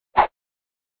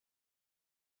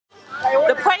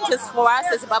The point is for us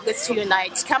as Zimbabweans to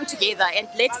unite, come together and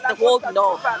let the world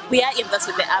know we are in this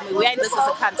with the army, we are in this as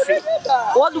a country.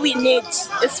 All we need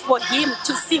is for him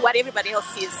to see what everybody else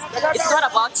sees. It's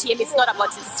not about him, it's not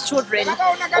about his children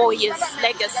or his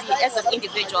legacy as an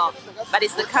individual, but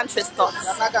it's the country's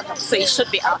thoughts. So he should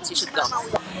be out, he should go.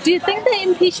 Do you think the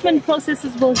impeachment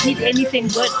processes will lead anything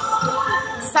good?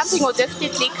 Something will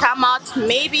definitely come out,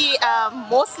 maybe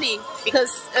mostly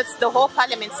because it's the whole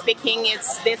parliament speaking,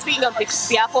 they're speaking on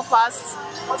behalf of us,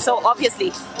 so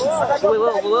obviously we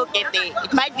will get there.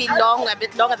 It might be long, a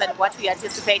bit longer than what we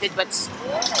anticipated, but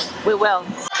we will.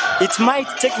 It might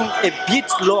take a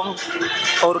bit long,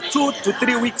 or 2 to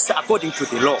 3 weeks according to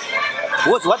the law,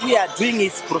 because what we are doing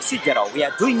is procedural. We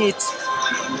are doing it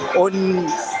on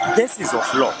basis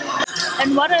of law.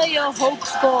 And what are your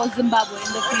hopes for Zimbabwe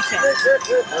in the future?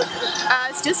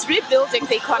 It's just rebuilding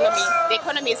the economy. The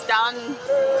economy is down,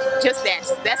 just that.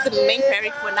 That's the main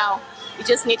priority for now. We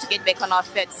just need to get back on our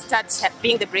feet, start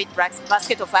being the bread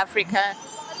basket of Africa,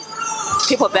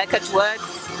 people back at work,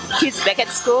 kids back at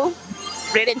school,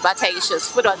 bread and butter issues,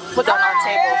 food on our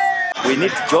tables. We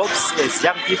need jobs as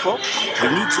young people. We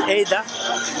need either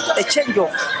a change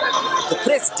of the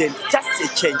president, just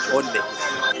a change only.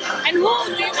 And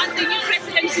who do you want the new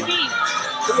president to be?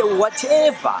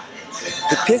 Whatever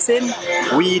the person,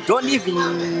 we don't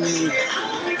even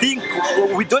think,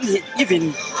 we don't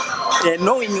even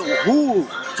knowing who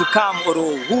to come or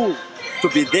who to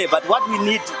be there. But what we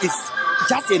need is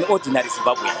just an ordinary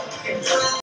Zimbabwean.